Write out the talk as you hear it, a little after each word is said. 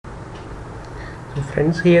So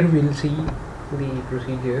friends, here we'll see the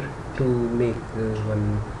procedure to make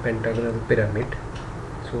one pentagonal pyramid.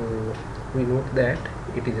 So we note that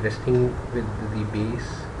it is resting with the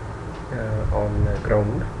base on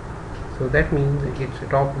ground. So that means its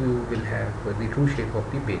top view will have the true shape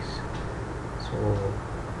of the base. So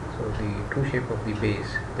the true shape of the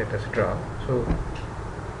base, let us draw. So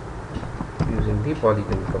using the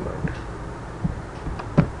polygon command.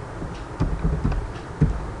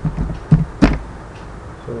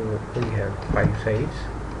 So we have 5 sides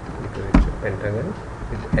because it's a pentagon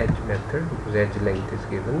with edge method, because edge length is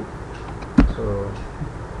given. So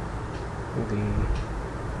which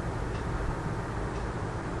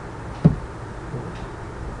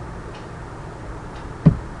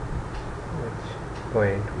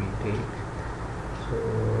point we take, so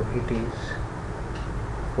it is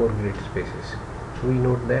 4 grid spaces. We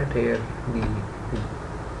note that here the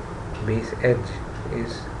base edge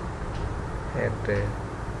is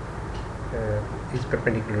is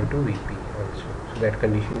perpendicular to VP also, so that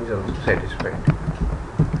condition is also satisfied.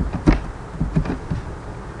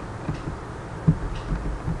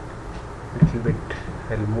 Little bit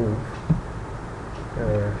I'll move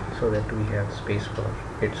so that we have space for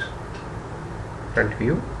its front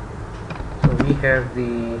view. So we have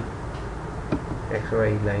the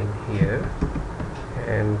XY line here,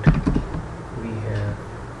 and we have,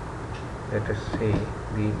 let us say,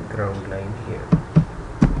 the ground line here.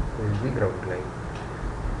 This is the ground line.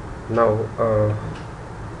 Now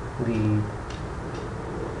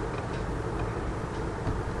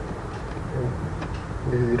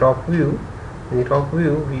this is the top view. In the top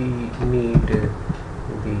view we need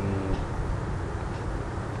the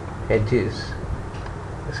edges,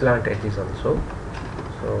 slant edges also.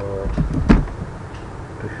 So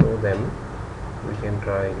to show them, we can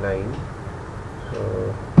draw a line, so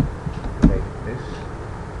like this.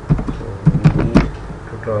 So we need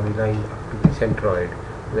to draw the line up to the centroid.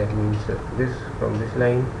 That means this, from this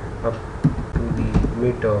line up to the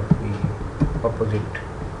mid of the opposite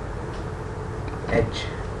edge,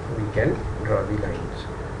 we can draw the lines.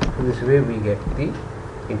 So this way we get the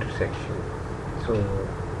intersection. So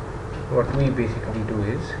what we basically do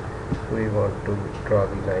is, we want to draw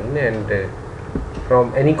the line, and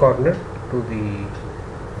from any corner to the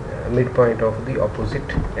midpoint of the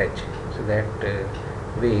opposite edge. So that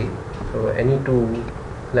way, so any two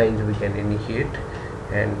lines we can initiate,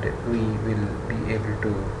 and we will be able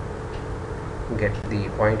to get the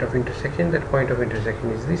point of intersection. That point of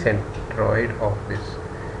intersection is the centroid of this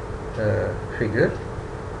figure,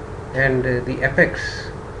 and the apex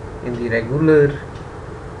in the regular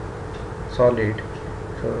solid,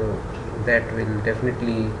 so that will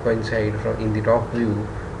definitely coincide from in the top view,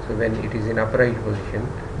 so when it is in upright position,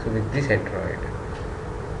 so with the centroid.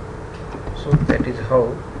 So that is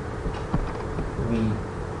how we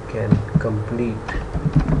can complete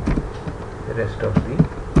the rest of the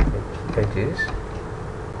edges.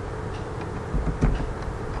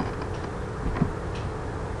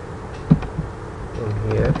 From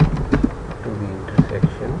here to the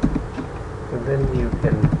intersection, so then you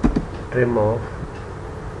can trim off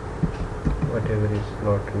whatever is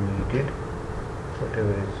not needed.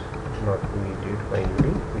 Whatever is not needed,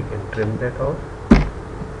 finally we can trim that off.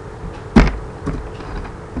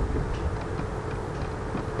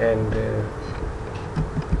 And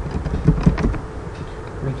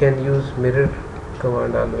we can use mirror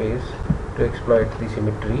command always to exploit the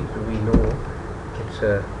symmetry. So we know it's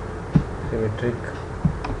a symmetric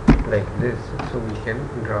like this, so we can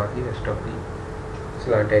draw the rest of the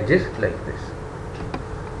slant edges like this.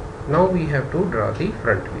 Now we have to draw the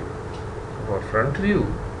front view. For front view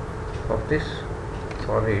of this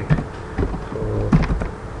solid, so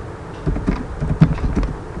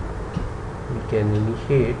we can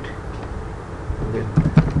initiate with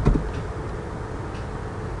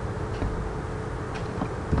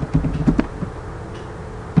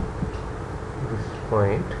this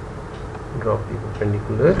point, drop the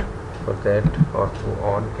perpendicular. For that, ortho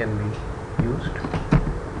on can be used,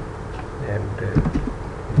 and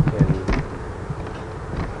we can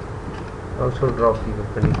also drop the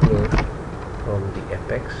perpendicular from the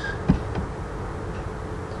apex,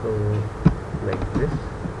 so like this.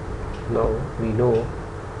 Now we know,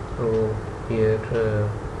 so here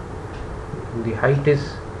the height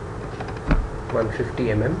is 150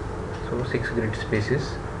 mm, so 6 grid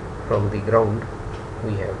spaces from the ground.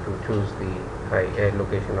 We have to choose the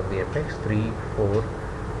location of the apex, 3, 4,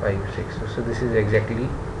 5, 6. So this is exactly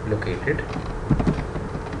located.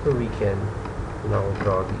 So we can now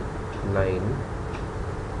draw the line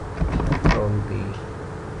from the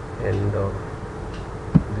end of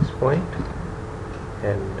this point,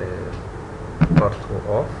 and ortho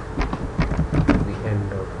of the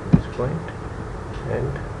end of this point,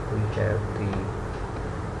 and we have the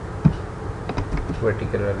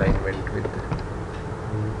vertical alignment with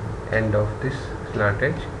the end of this slant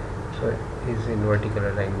edge, so it is in vertical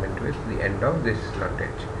alignment with the end of this slant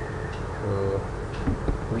edge. So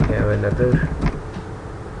we have another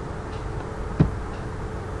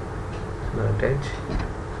slant edge.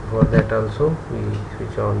 For that also we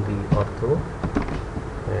switch on the ortho,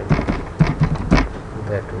 and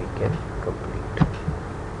that we can complete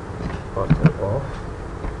ortho of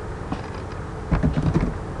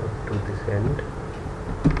up to this end.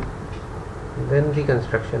 Then the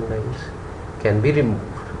construction lines can be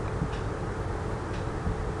removed.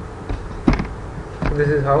 So this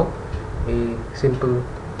is how a simple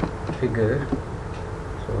figure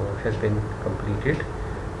has been completed.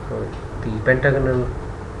 So the pentagonal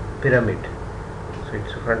pyramid, so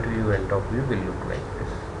its front view and top view will look like this.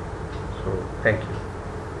 So thank you.